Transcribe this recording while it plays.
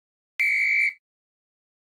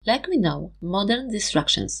Like we know, modern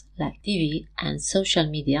distractions like TV and social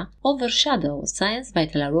media overshadow science's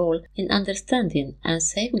vital role in understanding and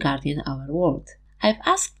safeguarding our world. I've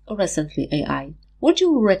asked recently AI, would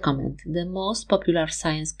you recommend the most popular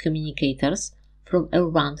science communicators from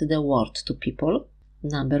around the world to people?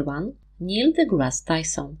 Number 1. Neil deGrasse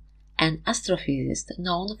Tyson, an astrophysicist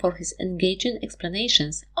known for his engaging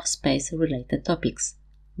explanations of space-related topics.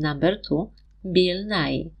 Number 2. Bill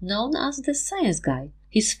Nye, known as the Science Guy.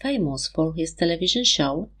 He's famous for his television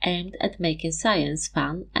show aimed at making science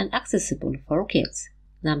fun and accessible for kids.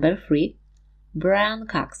 Number 3. Brian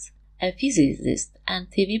Cox, a physicist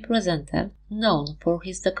and TV presenter known for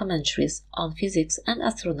his documentaries on physics and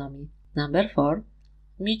astronomy. Number 4.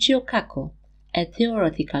 Michio Kaku, a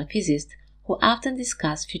theoretical physicist who often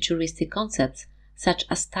discusses futuristic concepts such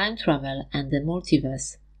as time travel and the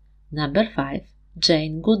multiverse. Number 5.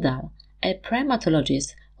 Jane Goodall, a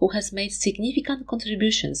primatologist who has made significant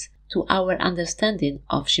contributions to our understanding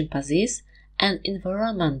of chimpanzees and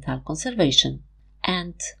environmental conservation.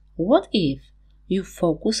 And what if you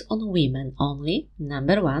focus on women only?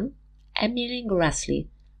 Number 1. Emily Grassley,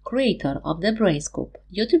 creator of the BrainScoop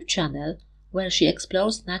YouTube channel where she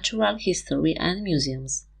explores natural history and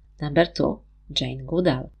museums. Number 2. Jane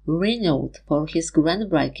Goodall, renowned for his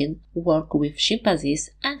groundbreaking work with chimpanzees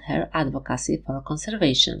and her advocacy for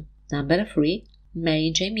conservation. Number 3.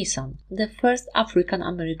 Mae Jemison, the first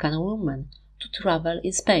African-American woman to travel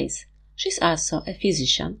in space. She's also a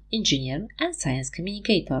physician, engineer, and science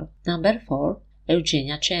communicator. Number 4.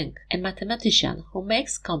 Eugenia Cheng, a mathematician who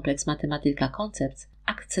makes complex mathematical concepts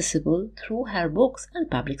accessible through her books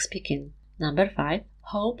and public speaking. Number 5.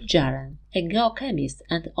 Hope Jaren, a geochemist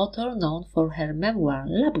and author known for her memoir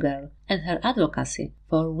Lab Girl and her advocacy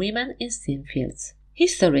for women in STEM fields.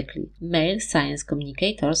 Historically, male science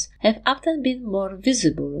communicators have often been more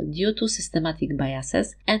visible due to systematic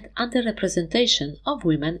biases and underrepresentation of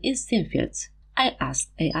women in STEM fields. I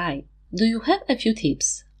asked AI, do you have a few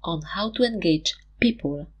tips on how to engage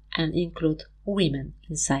people and include women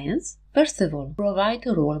in science? First of all, provide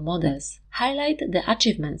role models. Highlight the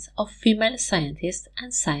achievements of female scientists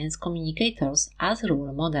and science communicators as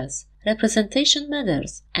role models. Representation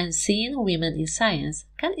matters, and seeing women in science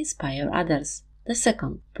can inspire others. The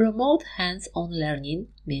second, promote hands-on learning,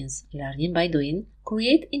 means learning by doing.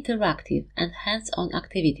 Create interactive and hands-on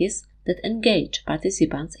activities that engage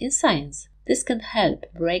participants in science. This can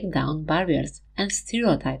help break down barriers and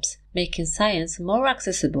stereotypes, making science more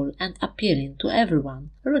accessible and appealing to everyone,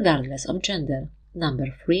 regardless of gender. Number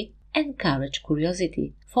 3. Encourage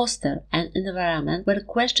curiosity. Foster an environment where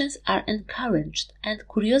questions are encouraged and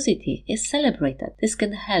curiosity is celebrated. This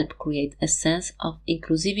can help create a sense of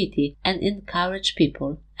inclusivity and encourage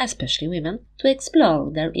people, especially women, to explore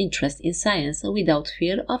their interest in science without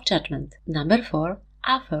fear of judgment. Number 4.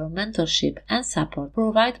 Offer mentorship and support.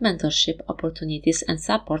 Provide mentorship opportunities and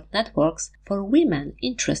support networks for women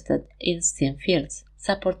interested in STEM fields.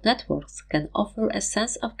 Support networks can offer a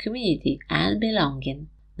sense of community and belonging.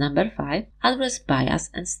 Number 5. Address bias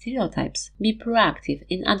and stereotypes. Be proactive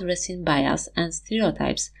in addressing bias and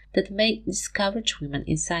stereotypes that may discourage women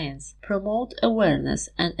in science. Promote awareness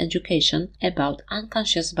and education about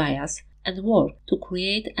unconscious bias and work to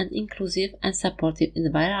create an inclusive and supportive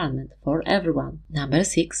environment for everyone. Number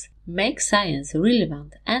 6. Make science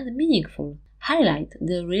relevant and meaningful. Highlight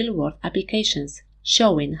the real-world applications,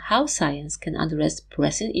 showing how science can address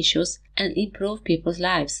pressing issues and improve people's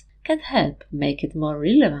lives can help make it more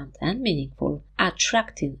relevant and meaningful,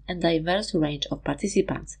 attracting a diverse range of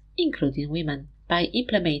participants, including women. By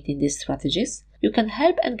implementing these strategies, you can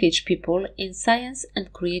help engage people in science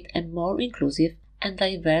and create a more inclusive and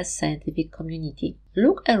diverse scientific community.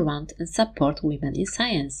 Look around and support women in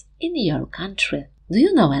science in your country. Do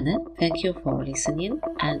you know any? Thank you for listening,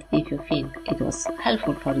 and if you think it was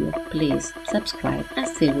helpful for you, please subscribe and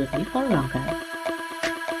stay with me for longer.